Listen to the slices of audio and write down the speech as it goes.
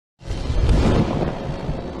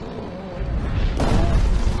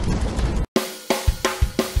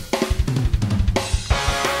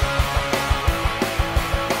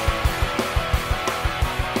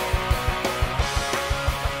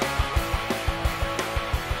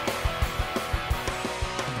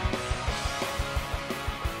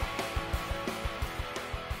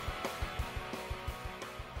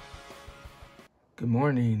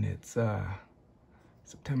morning. It's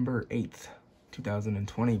September 8th,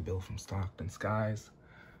 2020. Bill from Stockton Skies.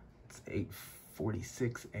 It's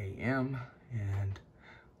 8:46 a.m. and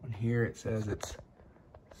on here it says it's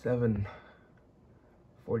 7:46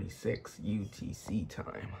 UTC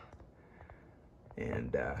time.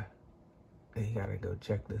 And you gotta go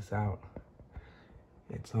check this out.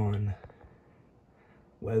 It's on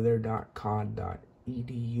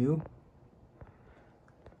weather.cod.edu.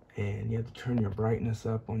 And you have to turn your brightness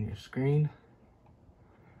up on your screen.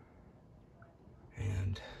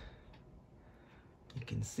 And you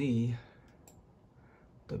can see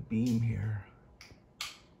the beam here.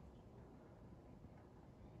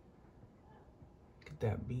 Look at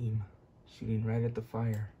that beam shooting right at the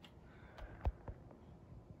fire.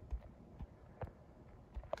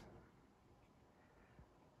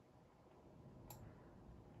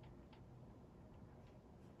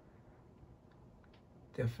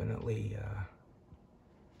 Definitely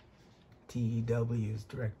TEW's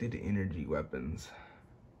directed energy weapons.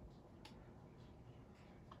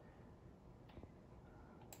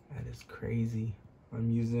 That is crazy.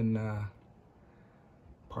 I'm using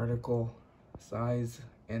particle size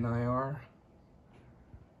NIR.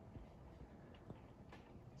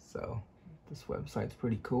 So this website's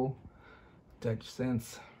pretty cool.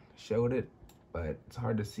 TouchSense showed it, but it's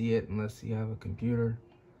hard to see it unless you have a computer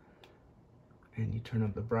and you turn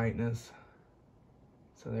up the brightness.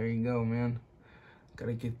 So there you go, man.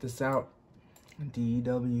 Gotta get this out.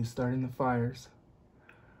 DEW starting the fires.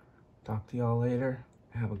 Talk to y'all later.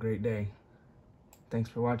 Have a great day. Thanks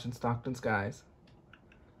for watching Stockton Skies.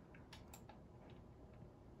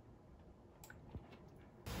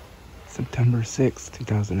 September 6th,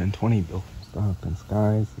 2020. Bill from Stockton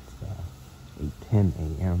Skies. It's 8:10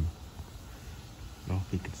 a.m. I don't know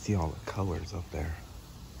if you can see all the colors up there.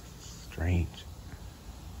 Strange.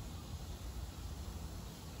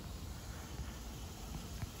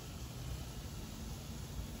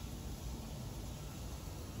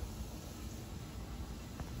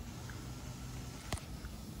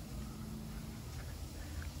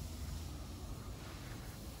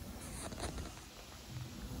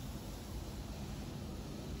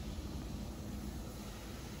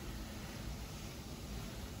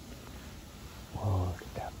 Whoa, look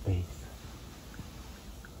at that face.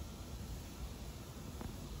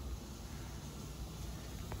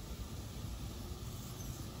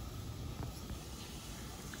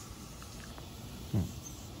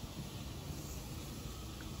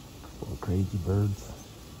 Couple of crazy birds.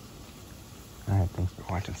 Alright, thanks for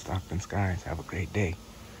watching Stockton Skies. Have a great day.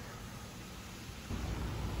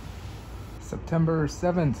 September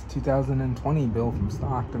 7th, 2020. Bill from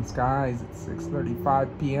Stockton Skies. It's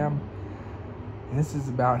 6:35 p.m. And this is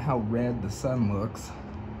about how red the sun looks.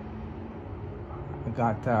 I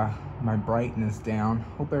got my brightness down.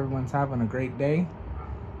 Hope everyone's having a great day.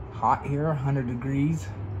 Hot here, 100 degrees.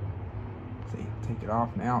 See, take it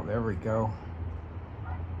off now. There we go.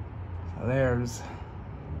 So there's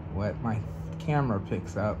what my camera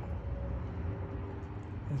picks up.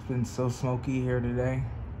 It's been so smoky here today.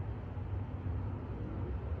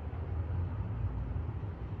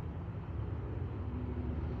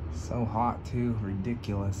 So hot too,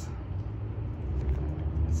 ridiculous.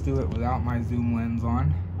 Let's do it without my zoom lens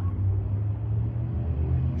on.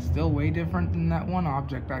 Still way different than that one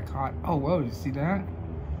object I caught. Oh, whoa, you see that?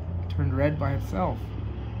 It turned red by itself.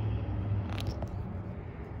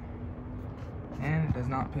 And it does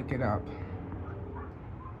not pick it up.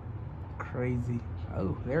 Crazy.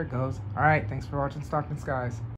 Oh, there it goes. All right, thanks for watching Stockton Skies.